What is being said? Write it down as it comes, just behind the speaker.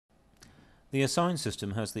The asigN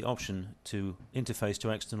system has the option to interface to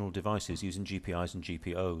external devices using GPIs and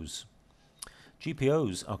GPOs.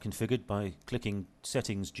 GPOs are configured by clicking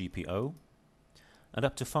Settings GPO, and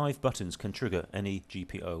up to 5 buttons can trigger any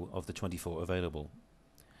GPO of the 24 available.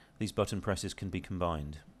 These button presses can be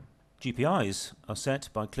combined. GPIs are set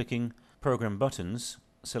by clicking Program Buttons,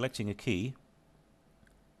 selecting a key,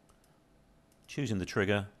 choosing the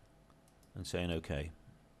trigger and saying OK.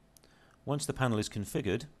 Once the panel is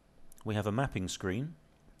configured, we have a mapping screen,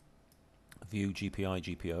 View GPI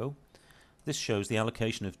GPO. This shows the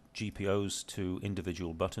allocation of GPOs to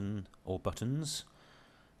individual button or buttons,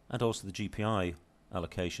 and also the GPI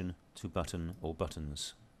allocation to button or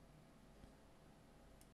buttons.